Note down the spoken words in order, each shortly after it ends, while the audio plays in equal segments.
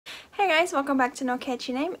Hey guys, welcome back to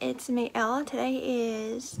Nocatchyname. It's me, Ella. Today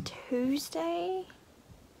is Tuesday,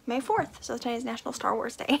 May 4th. So today is National Star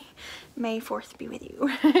Wars Day. May 4th be with you.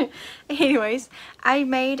 Anyways, I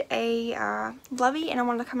made a lovey and I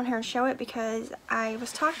wanted to come in here and show it because I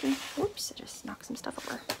was talking. Whoops, I just knocked some stuff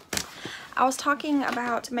over. I was talking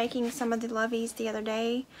about making some of the loveys the other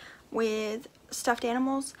day with stuffed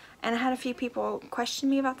animals, and I had a few people question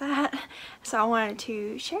me about that, so I wanted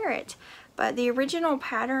to share it. But the original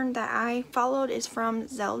pattern that I followed is from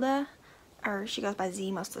Zelda, or she goes by Z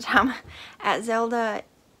most of the time, at Zelda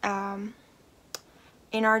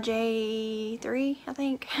NRJ3, I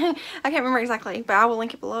think. I can't remember exactly, but I will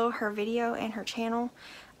link it below, her video and her channel.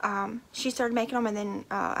 She started making them, and then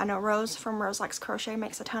I know Rose from Rose Likes Crochet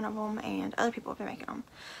makes a ton of them, and other people have been making them.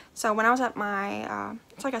 So when I was at my,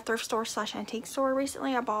 it's like a thrift store slash antique store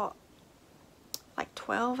recently, I bought like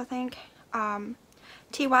 12, I think,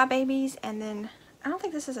 TY babies, and then I don't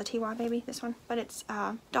think this is a TY baby, this one, but it's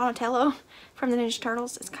Donatello from the Ninja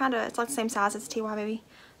Turtles. It's like the same size as TY baby,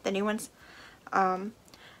 the new ones.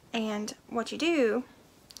 And what you do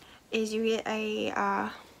is you get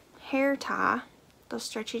a hair tie, those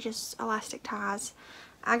stretchy just elastic ties.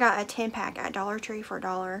 I got a 10-pack at Dollar Tree for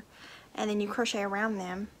 $1, and then you crochet around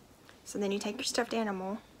them. So then you take your stuffed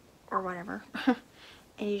animal or whatever and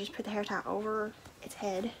you just put the hair tie over its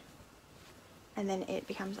head, and then it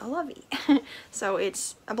becomes a lovey. So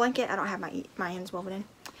it's a blanket. I don't have my ends woven in,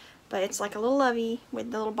 but it's like a little lovey with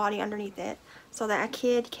the little body underneath it, so that a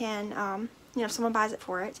kid can, you know, if someone buys it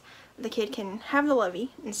for it, the kid can have the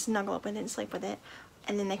lovey and snuggle up with it and sleep with it,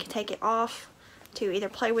 and then they can take it off to either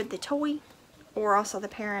play with the toy, or also the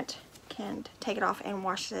parent can take it off and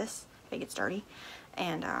wash this if it gets dirty,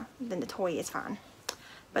 and then the toy is fine.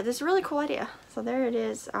 But this is a really cool idea. So there it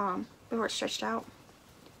is before it's stretched out.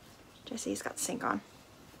 Jesse's got the sink on.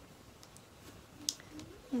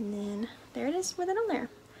 And then there it is with it on there.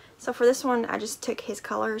 So for this one, I just took his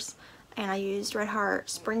colors and I used Red Heart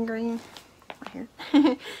Spring Green right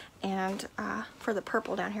here. And for the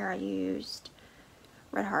purple down here, I used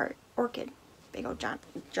Red Heart Orchid. Big old giant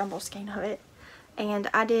jumbo skein of it. And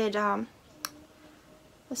I did, let's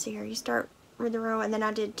see here, you start with the row, and then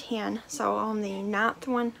I did 10. So on the 9th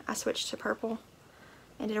one, I switched to purple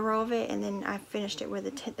and did a row of it, and then I finished it with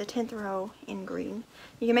the 10th row in green.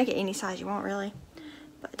 You can make it any size you want, really.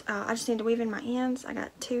 But I just need to weave in my ends. I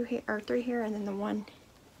got 2 here, or 3 here, and then the 1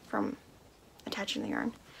 from attaching the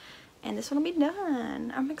yarn. And this one will be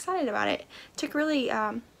done. I'm excited about it. Took really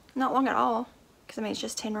not long at all, because I mean it's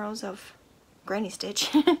just 10 rows of granny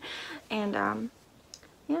stitch. And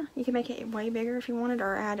yeah, you can make it way bigger if you wanted,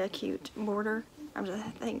 or add a cute border. I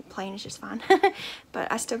think plain is just fine.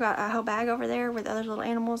 But I still got a whole bag over there with other little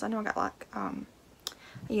animals. I know I got like a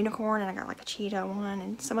unicorn, and I got like a cheetah one,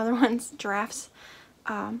 and some other ones, giraffes.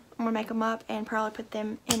 I'm gonna make them up and probably put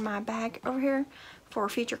them in my bag over here for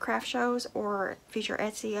future craft shows or future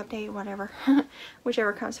Etsy update, whatever.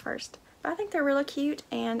 Whichever comes first. But I think they're really cute,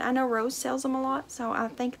 and I know Rose sells them a lot, so I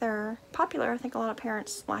think they're popular. I think a lot of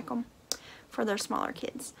parents like them for their smaller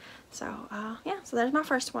kids. So yeah, so there's my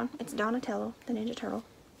first one. It's Donatello, the Ninja Turtle.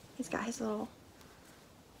 He's got his little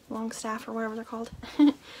long staff or whatever they're called.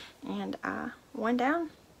 And one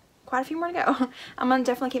down, quite a few more to go. I'm gonna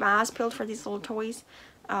definitely keep my eyes peeled for these little toys.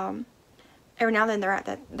 Every now and then they're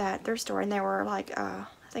at that thrift store, and they were like I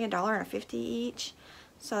think $1.50 each,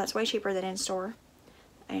 so that's way cheaper than in store.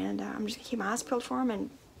 And I'm just gonna keep my eyes peeled for them and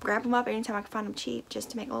grab them up anytime I can find them cheap, just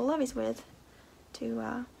to make little loveys with,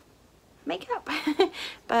 to make up.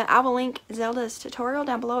 But I will link Zelda's tutorial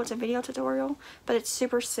down below. It's a video tutorial, but it's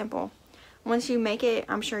super simple. Once you make it,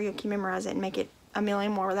 I'm sure you can memorize it and make it a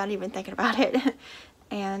million more without even thinking about it.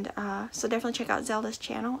 And so definitely check out Zelda's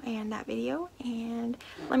channel and that video, and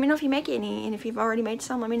let me know if you make any, and if you've already made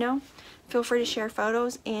some, let me know. Feel free to share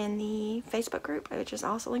photos in the Facebook group, which is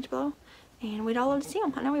also linked below, and we'd all love to see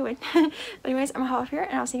them. I know we would. But anyways, I'm gonna hop off here,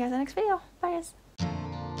 and I'll see you guys in the next video. Bye guys.